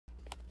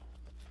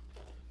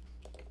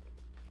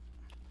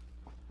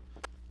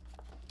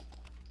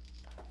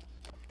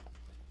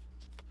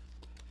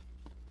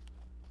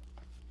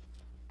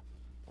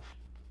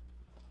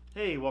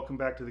Hey, welcome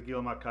back to the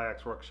Guillemot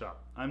Kayaks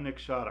Workshop. I'm Nick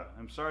Shada.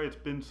 I'm sorry it's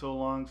been so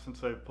long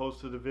since I've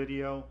posted a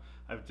video.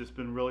 I've just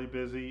been really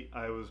busy.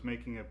 I was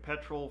making a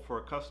petrol for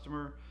a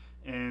customer,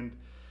 and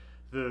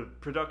the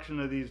production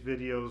of these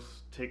videos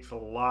takes a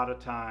lot of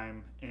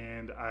time,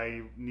 and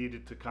I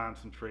needed to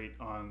concentrate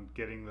on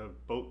getting the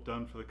boat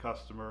done for the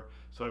customer.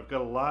 So I've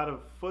got a lot of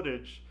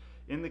footage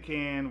in the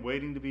can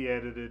waiting to be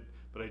edited,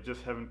 but I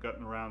just haven't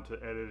gotten around to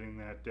editing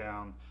that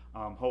down.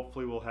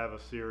 Hopefully we'll have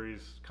a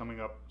series coming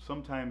up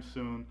sometime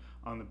soon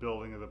on the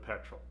building of the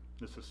petrol.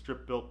 This is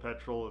strip built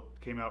petrol. It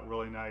came out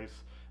really nice,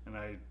 and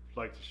I'd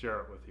like to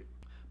share it with you.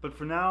 But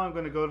for now, I'm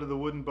going to go to the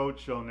Wooden Boat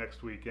Show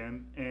next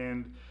weekend,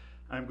 and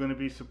I'm going to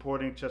be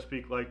supporting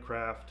Chesapeake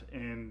Lightcraft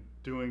and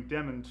doing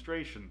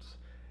demonstrations.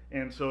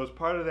 And so as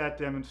part of that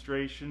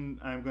demonstration,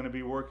 I'm going to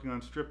be working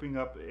on stripping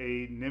up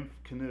a Nymph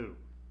canoe.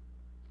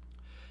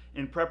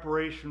 In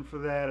preparation for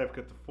that, I've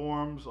got the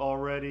forms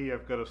already,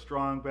 I've got a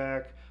strong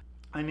back.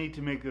 I need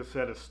to make a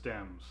set of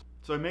stems.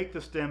 So I make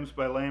the stems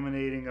by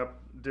laminating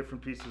up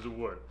different pieces of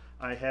wood.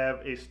 I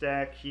have a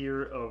stack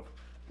here of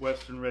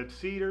Western red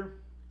cedar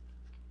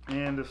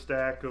and a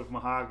stack of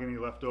mahogany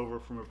left over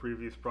from a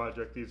previous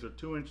project. These are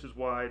 2 inches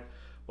wide,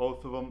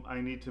 both of them. I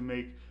need to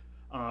make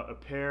a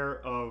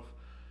pair of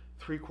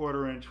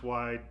 3/4 inch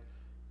wide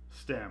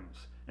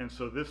stems. And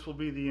so this will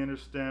be the inner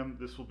stem,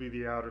 this will be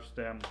the outer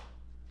stem,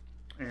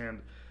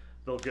 and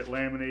they'll get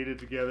laminated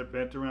together,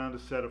 bent around a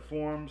set of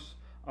forms.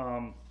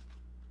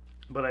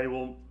 But I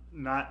will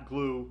not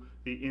glue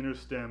the inner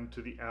stem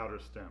to the outer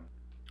stem.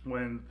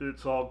 When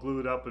it's all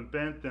glued up and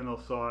bent, then I'll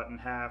saw it in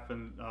half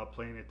and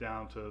plane it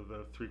down to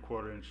the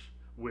 3/4 inch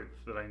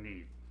width that I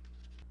need.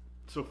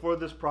 So for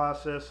this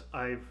process,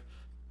 I've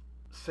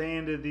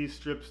sanded these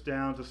strips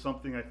down to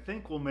something I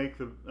think will make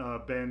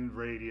the bend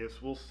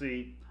radius. We'll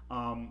see.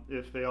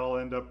 If they all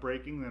end up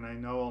breaking, then I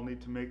know I'll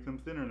need to make them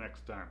thinner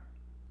next time.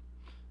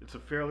 It's a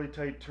fairly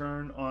tight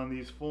turn on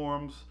these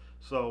forms,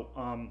 so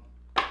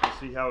we'll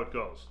see how it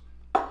goes.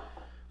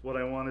 What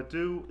I want to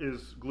do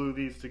is glue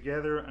these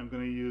together. I'm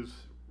going to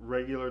use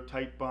regular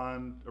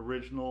Titebond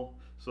original,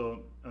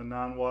 so a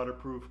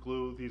non-waterproof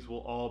glue. These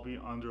will all be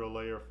under a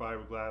layer of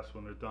fiberglass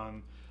when they're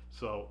done,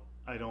 so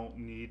I don't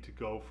need to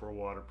go for a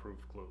waterproof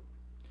glue.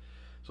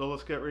 So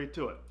let's get right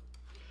to it.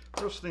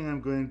 First thing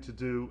I'm going to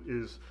do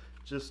is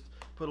just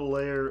put a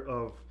layer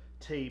of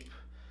tape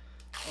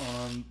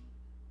on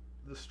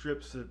the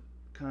strips that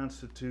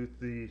constitute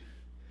the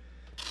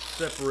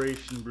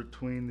separation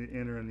between the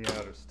inner and the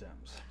outer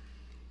stems.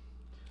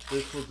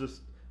 This will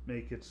just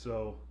make it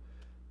so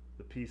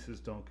the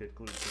pieces don't get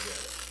glued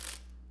together.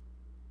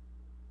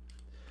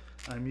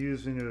 I'm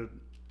using a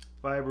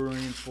fiber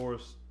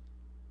reinforced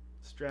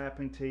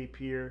strapping tape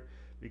here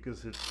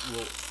because it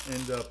will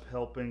end up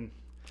helping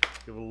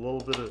give a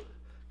little bit of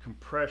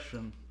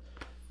compression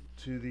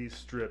to these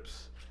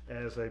strips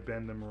as I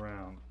bend them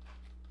around.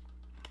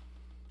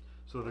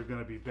 So they're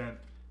going to be bent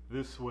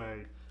this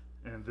way,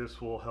 and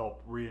this will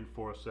help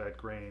reinforce that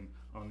grain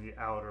on the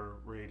outer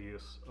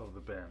radius of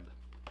the bend.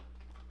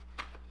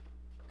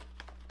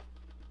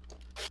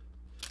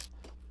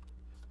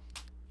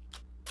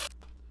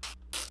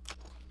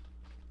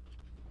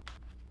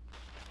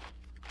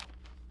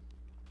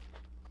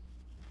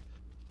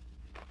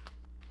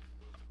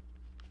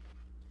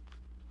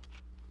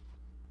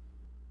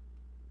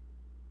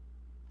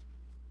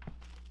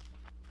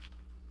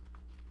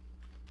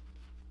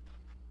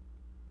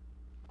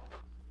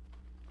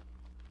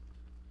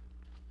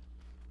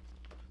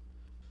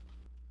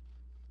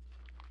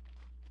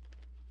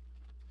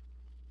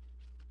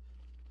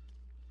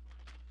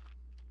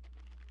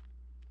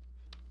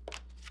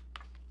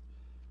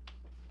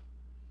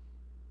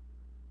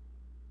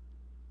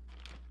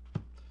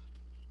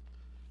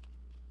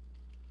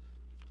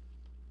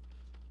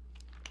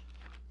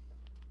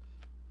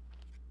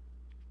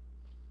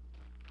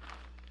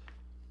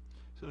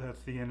 So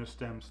that's the inner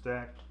stem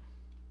stack.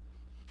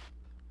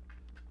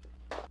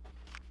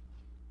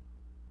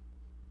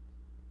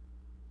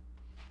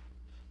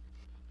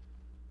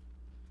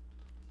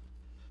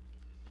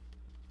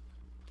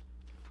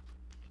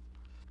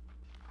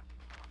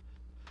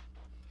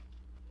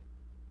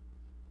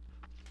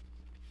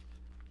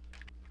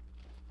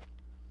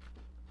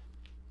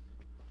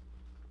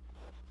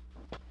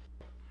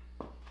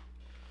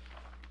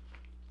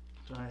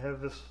 So I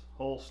have this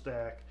whole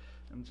stack,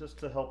 and just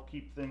to help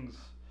keep things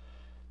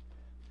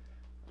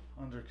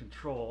under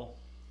control,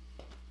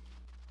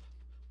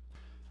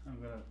 I'm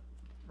going to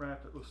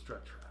wrap it with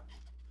stretch wrap.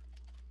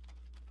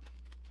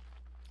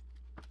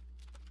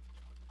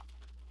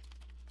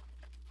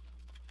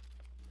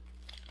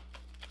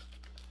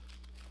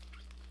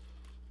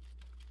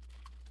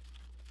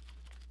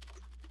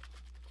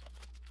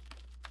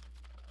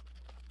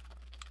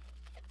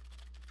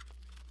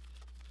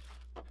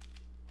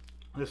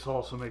 This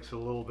also makes it a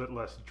little bit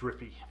less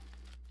drippy.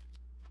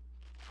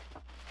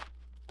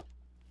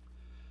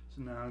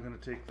 So now I'm going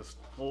to take this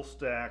whole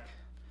stack,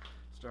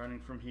 starting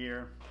from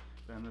here,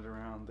 bend it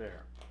around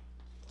there.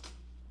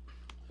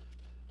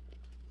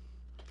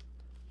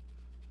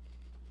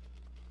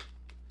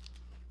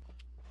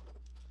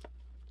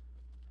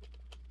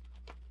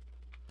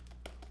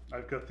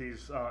 I've got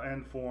these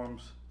end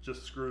forms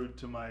just screwed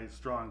to my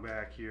strong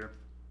back here,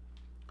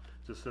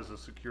 just as a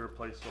secure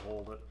place to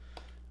hold it.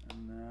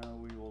 And now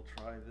we will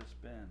try this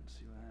bend,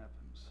 see what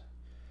happens.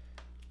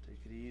 Take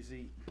it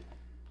easy.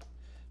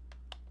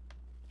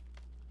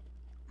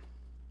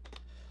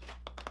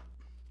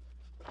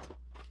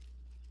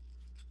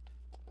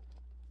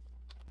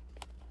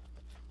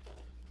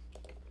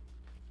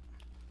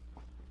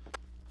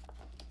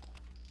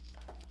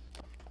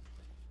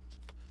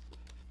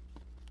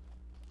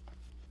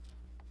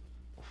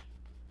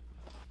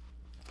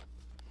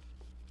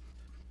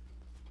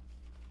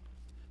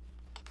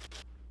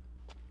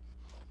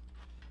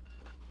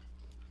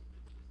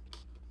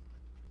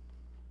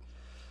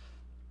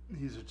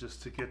 These are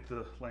just to get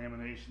the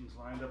laminations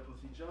lined up with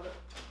each other.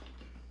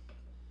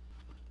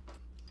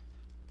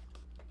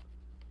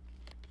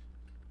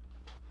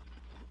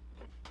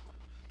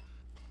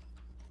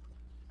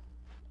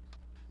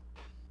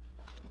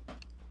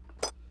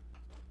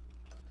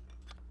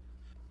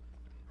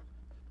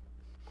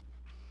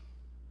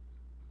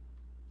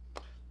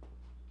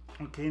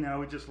 Okay,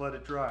 now we just let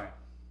it dry.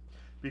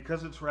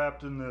 Because it's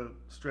wrapped in the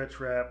stretch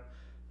wrap,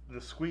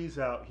 the squeeze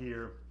out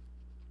here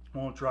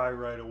won't dry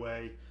right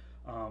away.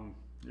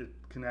 It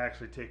can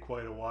actually take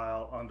quite a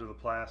while under the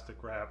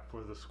plastic wrap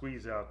for the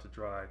squeeze out to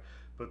dry,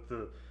 but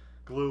the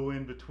glue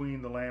in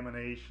between the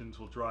laminations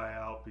will dry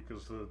out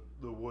because the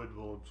wood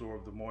will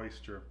absorb the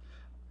moisture.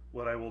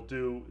 What I will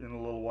do in a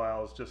little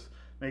while is just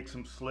make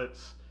some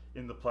slits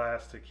in the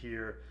plastic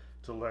here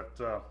to let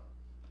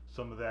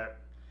some of that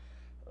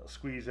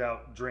squeeze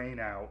out drain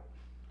out,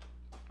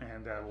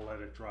 and that'll let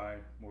it dry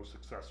more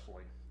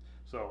successfully.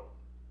 So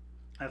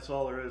that's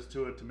all there is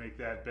to it to make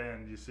that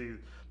bend. You see,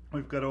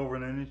 we've got over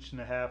 1.5 inches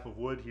of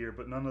wood here,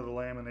 but none of the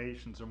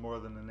laminations are more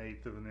than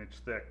 1/8 of an inch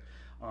thick.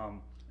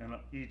 And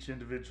each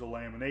individual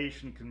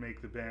lamination can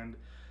make the bend,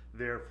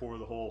 therefore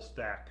the whole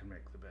stack can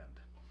make the bend.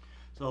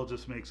 So I'll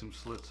just make some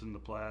slits in the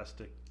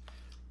plastic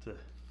to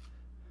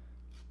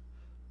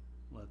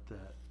let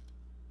that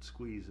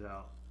squeeze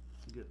out,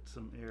 get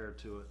some air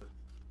to it.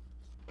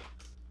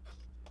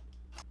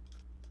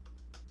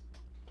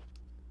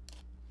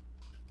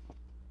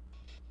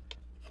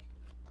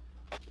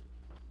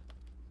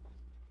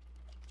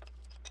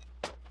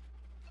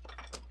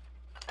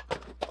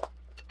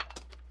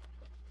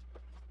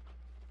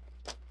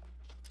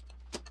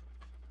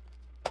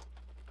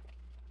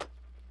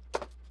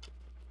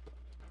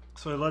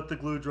 So I let the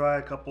glue dry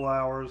a couple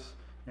hours,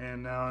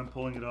 and now I'm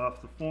pulling it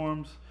off the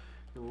forms.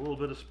 Get a little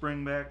bit of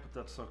spring back, but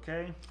that's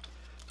okay.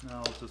 Now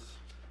I'll just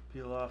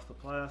peel off the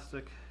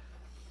plastic.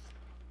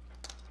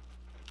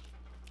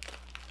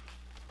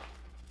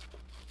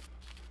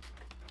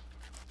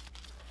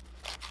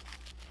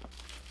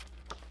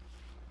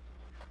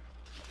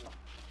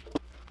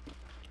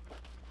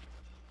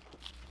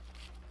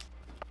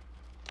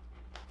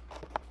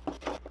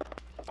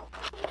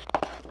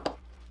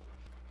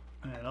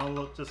 And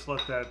I'll just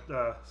let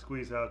that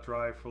squeeze out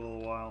dry for a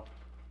little while.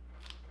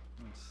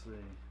 Let's see.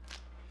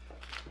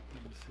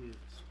 Let me see if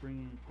it's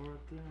springing apart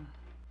there.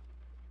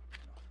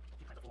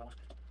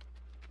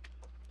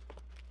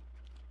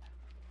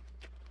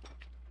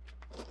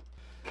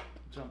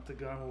 Jump the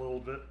gun a little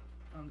bit,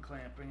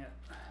 unclamping it.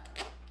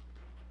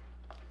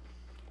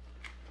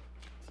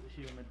 It's a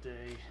humid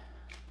day.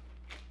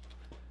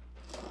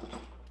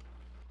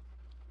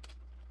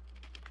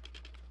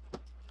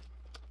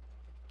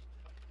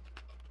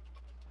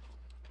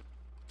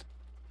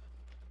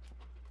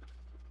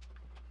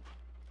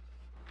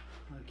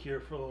 I'll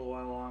cure for a little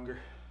while longer.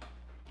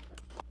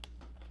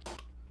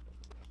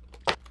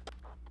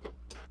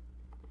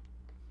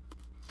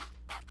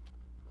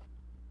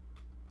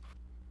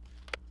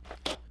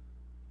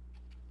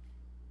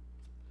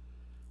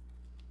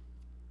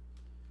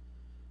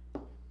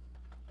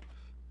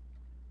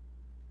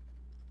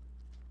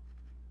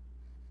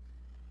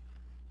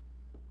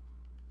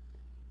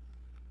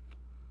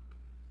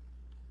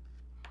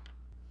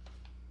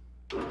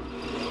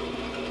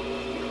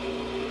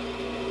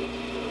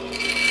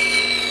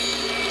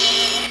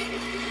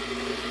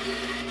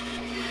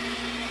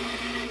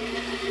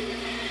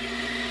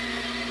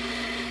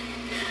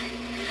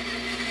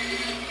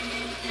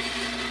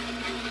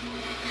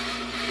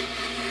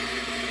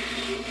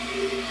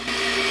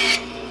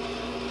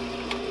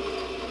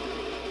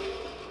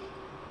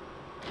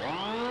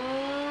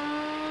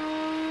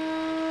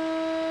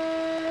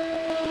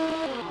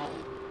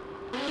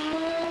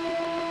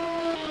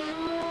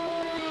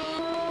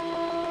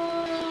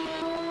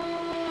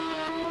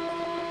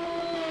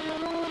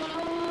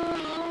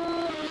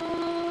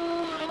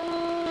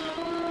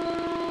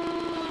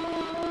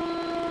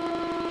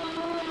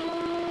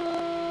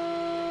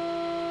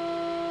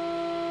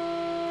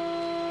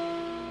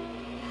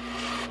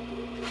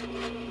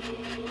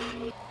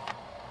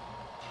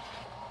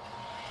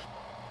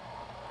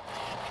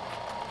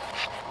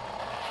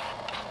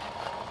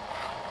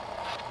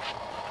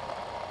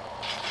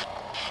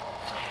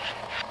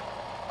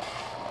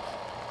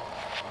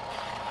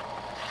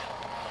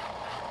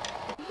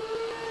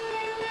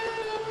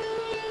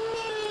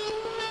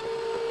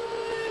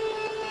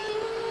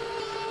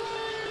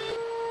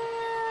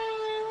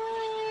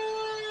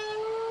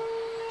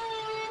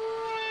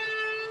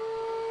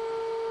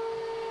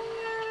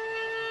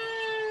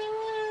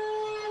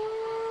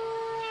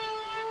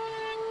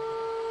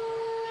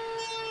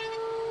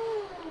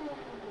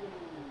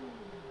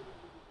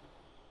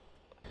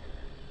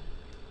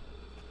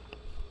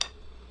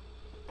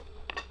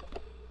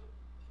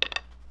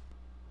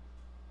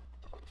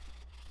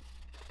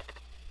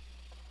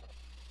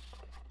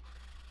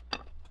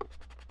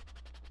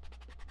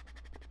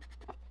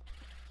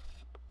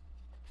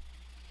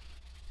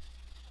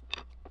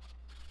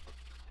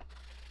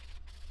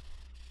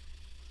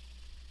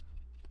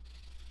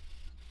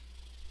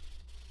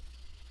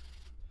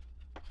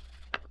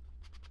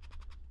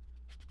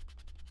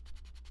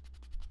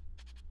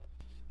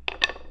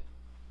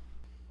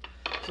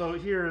 So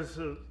here's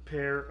a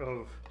pair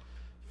of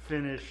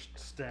finished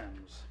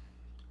stems.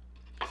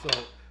 So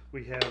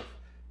we have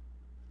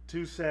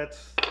two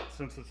sets,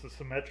 since it's a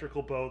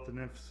symmetrical boat, the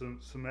Nymph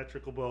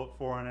symmetrical boat,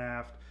 fore and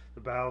aft. The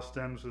bow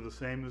stems are the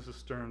same as the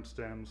stern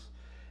stems.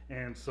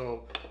 And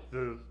so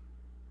the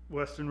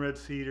Western red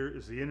cedar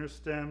is the inner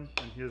stem,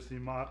 and here's the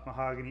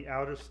mahogany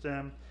outer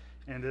stem.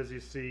 And as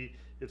you see,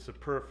 it's a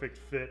perfect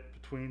fit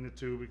between the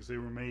two because they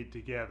were made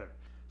together.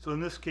 So in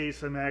this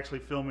case, I'm actually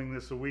filming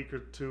this a week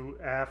or two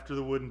after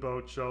the wooden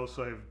boat show,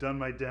 so I've done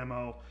my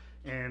demo,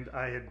 and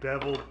I had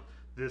beveled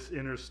this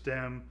inner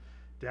stem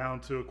down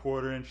to a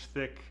 1/4 inch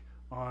thick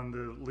on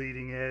the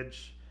leading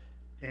edge,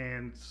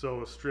 and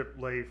so a strip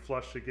lay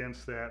flush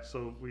against that.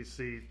 So we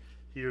see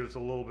here's a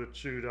little bit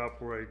chewed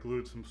up where I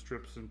glued some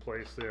strips in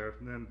place there,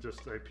 and then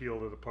just I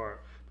peeled it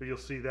apart. But you'll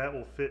see that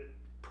will fit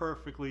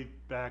perfectly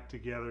back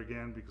together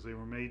again because they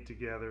were made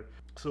together.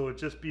 So it'd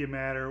just be a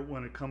matter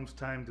when it comes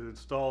time to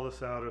install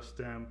this outer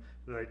stem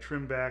that I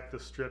trim back the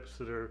strips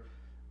that are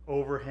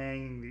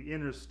overhanging the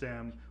inner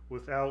stem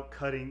without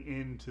cutting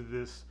into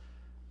this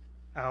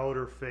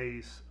outer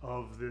face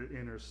of the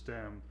inner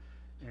stem.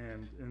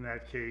 And in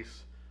that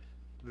case,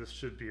 this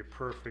should be a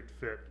perfect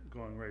fit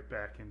going right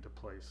back into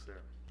place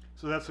there.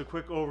 So that's a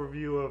quick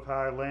overview of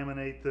how I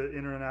laminate the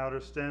inner and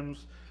outer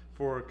stems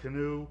for a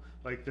canoe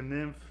like the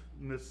Nymph,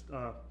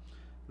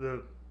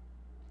 the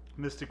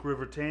Mystic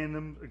River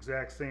Tandem.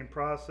 Exact same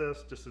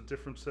process, just a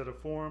different set of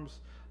forms.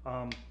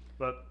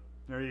 But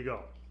there you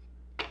go.